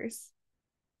speakers,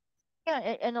 Yeah,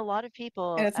 and a lot of and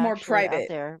people it's more actually out private.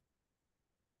 there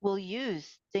will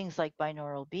use things like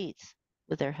binaural beats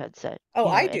with their headset, Oh,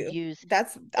 I and do. use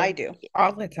That's I and do.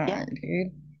 All the yeah, time,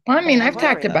 dude. Well, I mean, and I've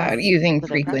talked incorporate about them Hilarious. using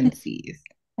with their practice. frequencies.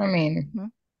 I mean,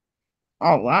 Mhm.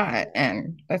 a lot,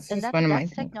 and that's And just one of my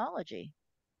that's things. technology.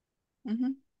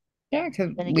 Mm-hmm. Yeah,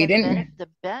 because And we again, didn't. the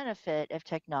benefit of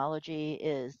technology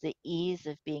is the ease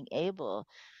of being able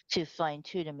to fine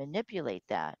tune and manipulate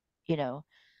that. You know,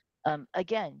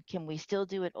 again, can we still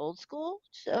do it old school?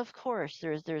 Of course,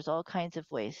 there's all kinds of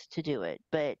ways to do it,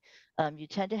 but you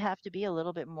tend to have to be a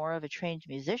little bit more of a trained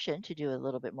musician to do a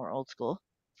little bit more old school,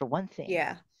 for one thing.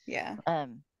 Yeah, yeah.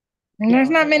 Um, And you there's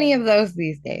know, not and, many of and those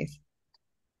these days.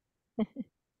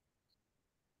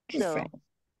 Just so saying.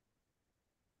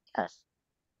 yes,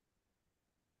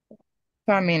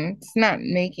 So, I mean, it's not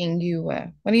making you,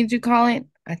 what did you call it?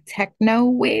 A techno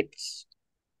witch?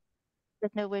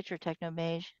 techno witch or techno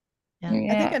mage. Yeah.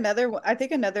 Yeah. I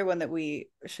think another one that we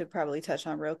should probably touch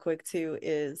on real quick too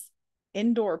is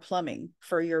indoor plumbing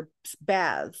for your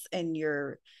baths and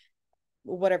your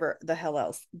whatever the hell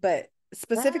else, but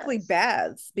specifically Yes.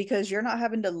 baths because you're not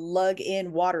having to lug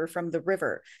in water from the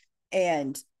river.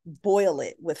 And boil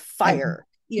it with Um, fire,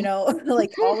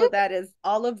 like all of that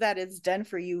is done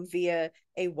for you via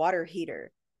a water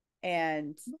heater.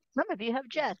 And Some of you have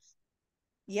jets.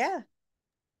 yeah,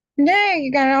 yeah,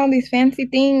 you got all these fancy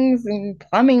things and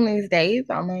plumbing these days.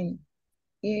 I'm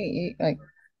like, like,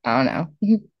 I don't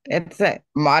know. It's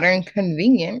modern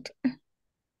convenient.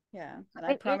 yeah. And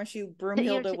I It promise you, you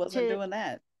know Broomhilda wasn't doing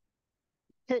that.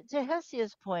 to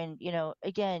Hesia's point,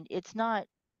 again, it's not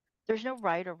there's no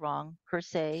right or wrong per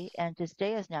se, and to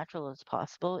stay as natural as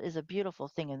possible is a beautiful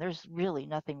thing, and there's really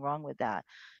nothing wrong with that.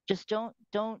 Just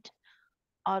don't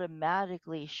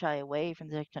automatically shy away from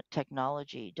the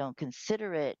technology. Don't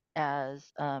consider it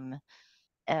as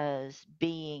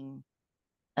being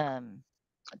um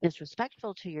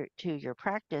disrespectful to your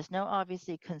practice. Now,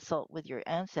 obviously, consult with your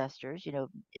ancestors.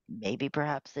 Maybe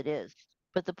perhaps it is,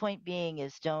 but the point being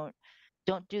is don't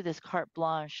do this carte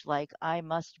blanche like I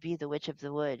must be the witch of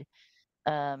the wood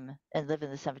and live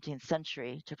in the 17th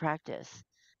century to practice,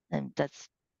 and that's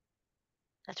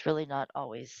really not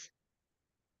always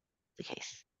the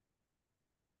case.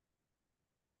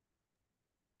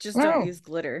 Just don't Oh, use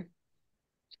glitter.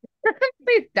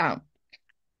 please don't.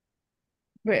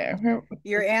 Yeah.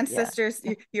 Yeah.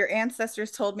 Your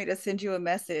ancestors told me to send you a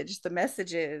message. The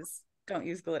message is don't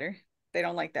use glitter. They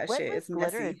don't like that When shit. was It's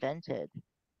glitter messy. invented?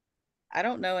 I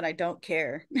don't know and I don't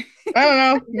care. I don't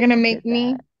know. You're gonna Who make did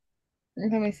that? me.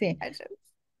 Let me see. I just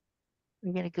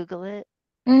We're gonna Google it.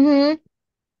 Mm-hmm.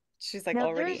 she's like Now,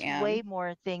 already there's way am.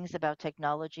 more things about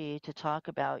technology to talk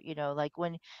about, like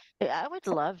when I would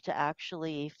love to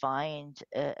actually find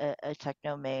a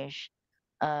techno mage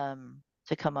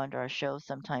to come onto our show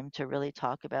sometime to really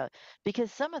talk about,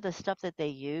 because some of the stuff that they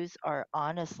use are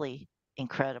honestly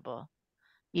incredible.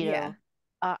 You Yeah. know,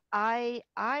 I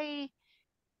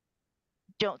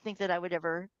don't think that I would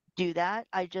ever do that.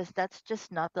 That's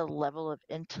just not the level of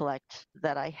intellect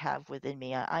that I have within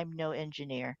me. I'm no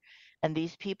engineer, and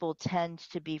these people tend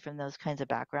to be from those kinds of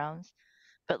backgrounds.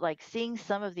 But like seeing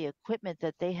some of the equipment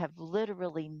that they have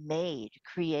literally made,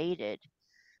 created,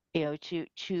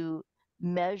 to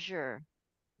measure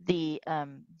the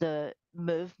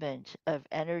movement of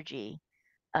energy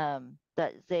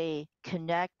that they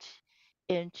connect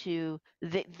into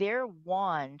their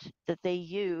wand that they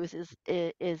use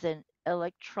is an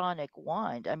electronic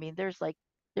wand. I mean, there's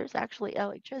actually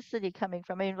electricity coming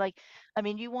from. I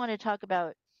mean, you want to talk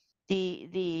about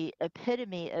the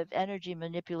epitome of energy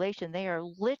manipulation. They are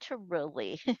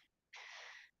literally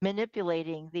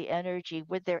manipulating the energy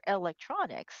with their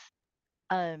electronics.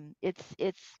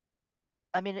 It's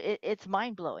I mean, it's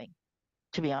mind blowing,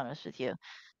 to be honest with you.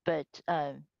 But,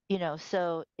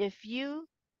 so if you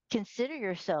consider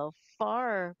yourself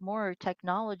far more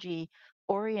technology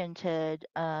oriented,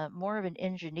 more of an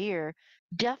engineer,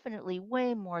 definitely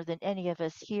way more than any of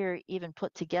us here even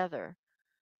put together.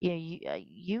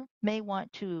 You may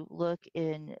want to look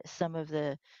in some of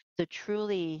the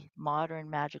truly modern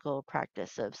magical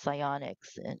practice of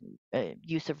psionics and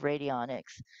use of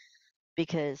radionics,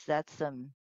 because that's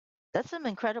some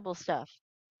incredible stuff.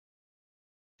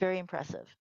 Very impressive.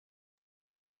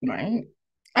 Right.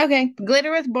 Okay.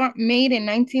 Glitter was made in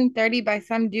 1930 by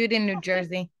some dude in New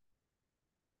Jersey.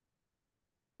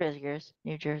 Treasures,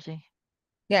 New Jersey.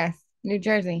 Yes, New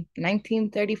Jersey,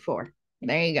 1934.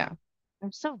 There you go.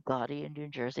 I'm so gaudy in New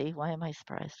Jersey. Why am I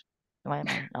surprised? Why am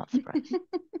I not surprised?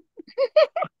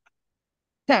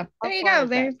 So there How you far go.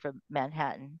 is that There's from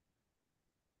Manhattan?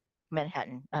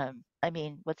 Manhattan. I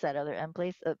mean, what's that other M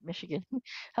place? Michigan.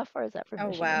 How far is that from Oh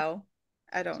Michigan? wow.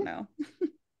 I don't know.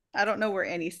 I don't know where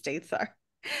any states are.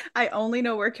 I only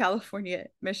know where California,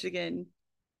 Michigan,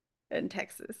 and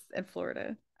Texas and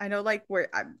Florida. I know like where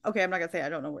I'm okay, I'm not gonna say I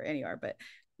don't know where any are, but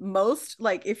most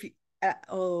like if you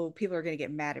oh, people are gonna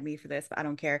get mad at me for this, but I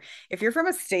don't care. If you're from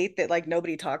a state that like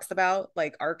nobody talks about,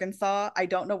 like Arkansas, I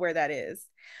don't know where that is.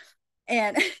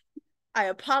 And I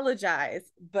apologize,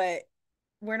 but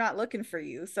we're not looking for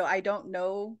you. So I don't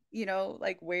know,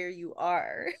 like where you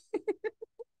are.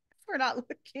 We're not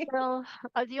looking. Well,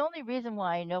 the only reason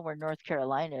why I know where North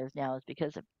Carolina is now is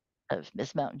because of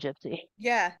Miss Mountain Gypsy.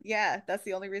 Yeah, yeah. That's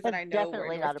the only reason That's I know where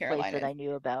definitely not North a place Carolina that is. I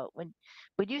knew about. When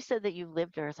you said that you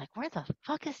lived there, I was like, where the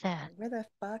fuck is that? Where the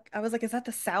fuck? I was like, is that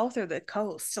the South or the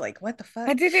coast? Like, what the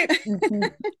I fuck? didn't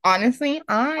honestly,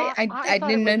 I I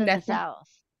thought it didn't know was in the nothing. South.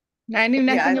 I knew It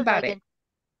Yeah, nothing I, sounded about like it.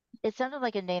 it sounded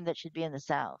like a name that should be in the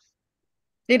South.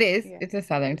 It is. yeah. It's a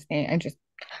southern state. I just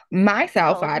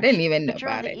myself, Oh, I didn't even know but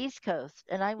you're on about the it. East Coast,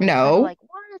 and I was kind of No, like,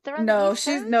 what? They're on the No, East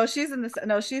she's no, Coast? she's in the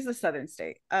no, she's a southern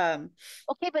state.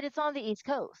 Okay, but it's on the East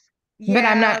Coast. but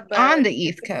I'm Yeah, not on but the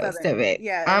east it's coast of southern. it.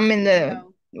 Yeah, I'm it's in the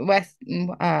west,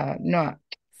 no,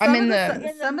 I'm Some of in the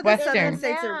the In the southern western.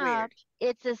 states are map, weird.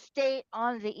 it's a state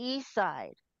on the east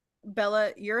side.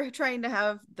 Bella, you're trying to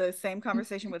have the same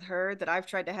conversation with her that I've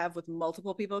tried to have with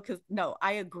multiple people because no,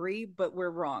 I agree, but we're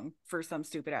wrong for some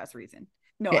stupid ass reason.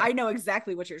 No, Yeah. I know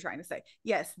exactly what you're trying to say.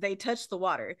 Yes, they touch the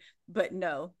water, but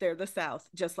no, they're the South,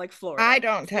 just like I Florida.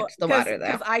 don't touch the Because water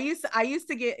though. I used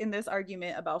to get in this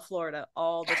argument about Florida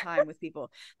all the time with people.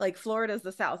 Like Florida's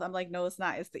the South. I'm like, no, it's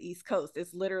not. It's the East Coast.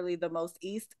 It's literally the most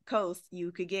East Coast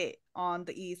you could get on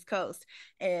the East Coast.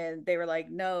 And they were like,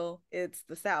 no, it's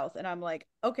the South. And I'm like,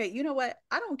 okay, you know what?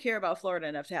 I don't care about Florida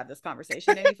enough to have this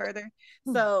conversation any further.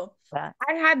 Hmm. So Yeah.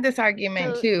 I had this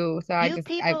argument So too, so you I've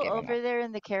people given up. over there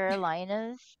in the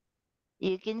Carolinas,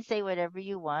 you can say whatever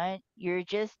you want. You're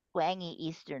just twangy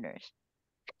Easterners,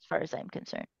 as far as I'm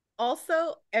concerned.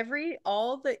 also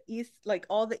all the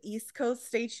East Coast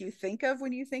states you think of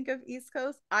when you think of East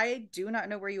Coast, I do not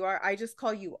know where you are. I just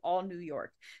call you all New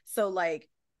York. So like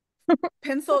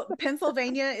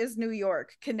Pennsylvania is New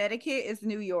York. Connecticut is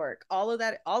New York. All of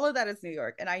that is New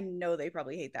York. And I know they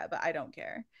probably hate that, but I don't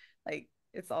care. Like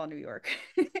it's all New York.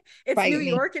 It's New Fight me.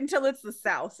 York until it's the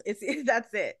South. It's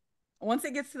that's it. Once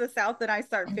it gets to the South, then I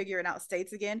start figuring out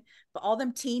states again. But all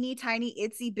them teeny tiny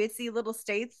itsy bitsy little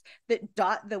states that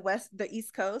dot the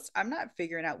East Coast, I'm not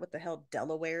figuring out what the hell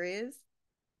Delaware is.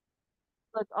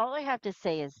 Look, all I have to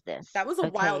say is this, That was a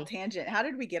wild okay? tangent. How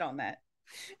did we get on that?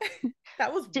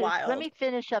 That was Let wild. me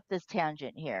finish up this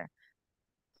tangent here.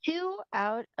 Two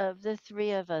out of the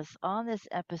three of us on this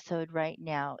episode right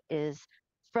now is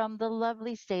from the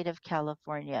lovely state of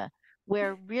California,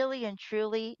 where really and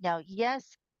truly, now,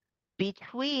 yes,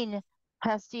 between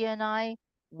Hestia and I,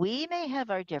 we may have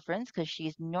our difference because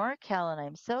she's NorCal and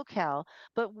I'm SoCal,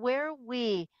 but where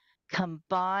we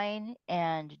combine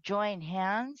and join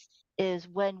hands is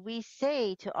when we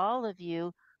say to all of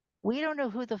you, we don't know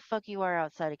who the fuck you are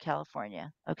outside of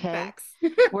California, okay? Facts.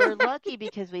 We're lucky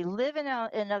because we live in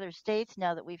other states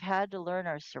now that we've had to learn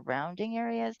our surrounding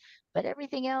areas, but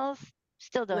everything else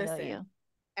still don't know you. Listen,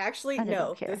 actually, Kind of don't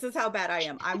no, care. this is how bad I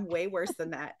am. I'm way worse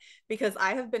than that because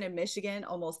I have been in Michigan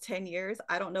almost 10 years.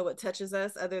 I don't know what touches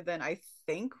us other than I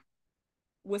think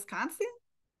Wisconsin.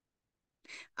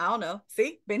 I don't know.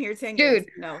 See, been here 10 years. Dude,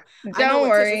 No, I know don't what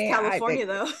touches worry. I California think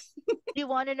though. Do you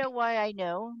want to know why I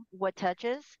know what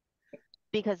touches?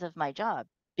 Because of my job,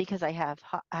 because I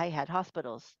had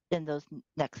hospitals in those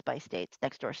next by states,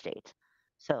 next door states.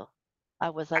 So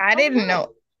I was like, I oh didn't look, know.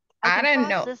 I I can didn't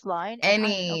cross know this line and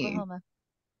I'm in any. Oklahoma.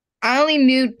 I only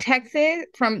knew Texas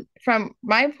from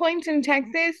my points in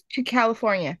Texas to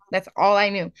California. That's all I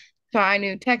knew. So I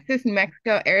knew Texas, New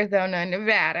Mexico, Arizona,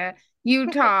 Nevada,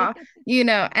 Utah,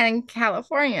 and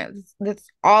California. That's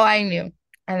all I knew.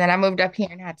 And then I moved up here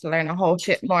and had to learn a whole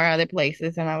shit more other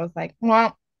places. And I was like,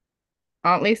 well,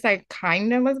 at least I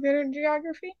kind of was good at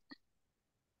geography.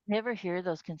 Never hear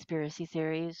those conspiracy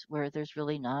theories where there's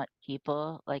really not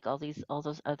people, like all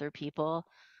those other people,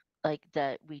 like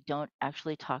that we don't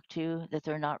actually talk to, that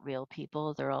they're not real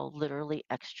people. They're all literally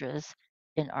extras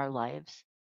in our lives,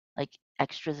 like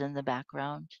extras in the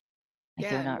background. Like Yeah,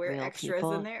 they're and not we're real extras in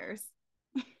people. theirs.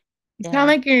 You sound Yeah.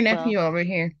 like your Well, nephew over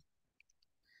here.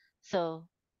 so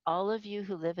all of you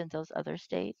who live in those other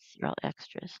states, you're all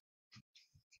extras.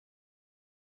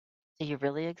 Do you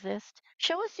really exist?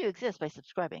 Show us you exist by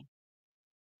subscribing.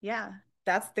 Yeah,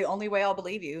 that's the only way I'll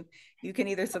believe you. You can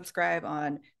either subscribe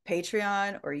on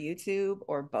Patreon or YouTube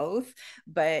or both.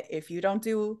 But if you don't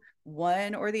do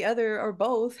one or the other or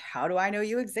both, how do I know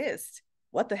you exist?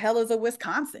 What the hell is a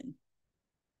Wisconsin?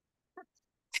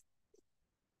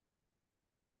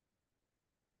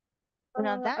 And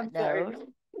on that I'm sorry. note,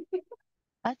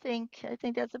 I think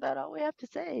that's about all we have to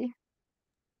say.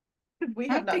 We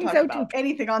I have not think talked so too. about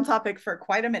anything on topic for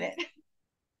quite a minute.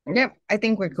 Yep, I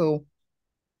think we're cool.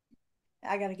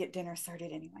 I got to get dinner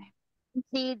started anyway.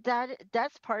 See,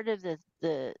 that's part of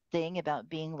the thing about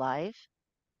being live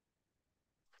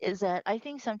is that I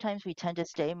think sometimes we tend to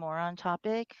stay more on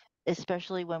topic,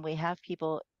 especially when we have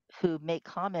people who make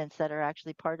comments that are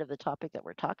actually part of the topic that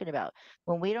we're talking about.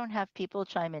 When we don't have people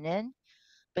chiming in,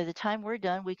 by the time we're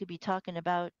done, we could be talking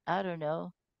about, I don't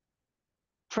know,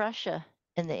 Prussia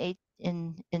in the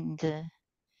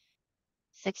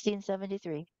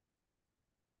 1673.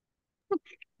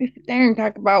 We sit there and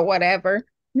talk about whatever.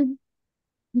 Ooh,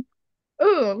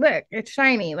 look, it's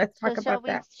shiny. Let's So talk about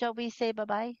that. shall we say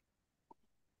bye-bye?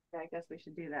 Yeah, I guess we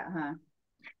should do that, huh?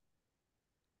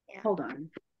 Yeah. Hold on.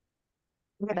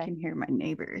 I Bye-bye. can hear my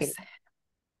neighbors. Okay.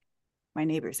 My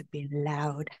neighbors are being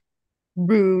loud.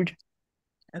 Rude.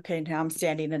 Okay, now I'm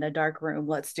standing in a dark room.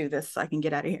 Let's do this so I can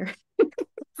get out of here.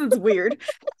 This is weird.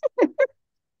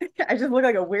 I just look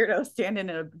like a weirdo standing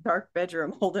in a dark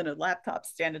bedroom holding a laptop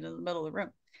standing in the middle of the room.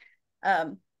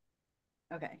 Um,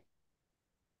 okay.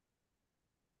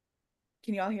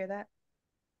 Can you all hear that?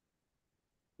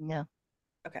 No.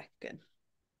 Okay, good.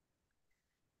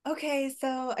 Okay,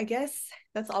 so I guess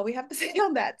that's all we have to say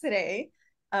on that today.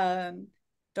 Um,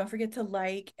 don't forget to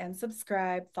like and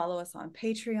subscribe. Follow us on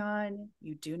Patreon.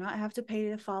 You do not have to pay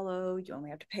to follow. You only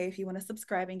have to pay if you want to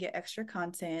subscribe and get extra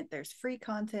content. There's free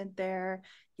content there.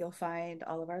 You'll find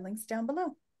all of our links down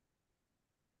below.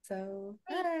 So,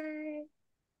 bye.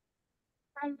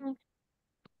 Bye.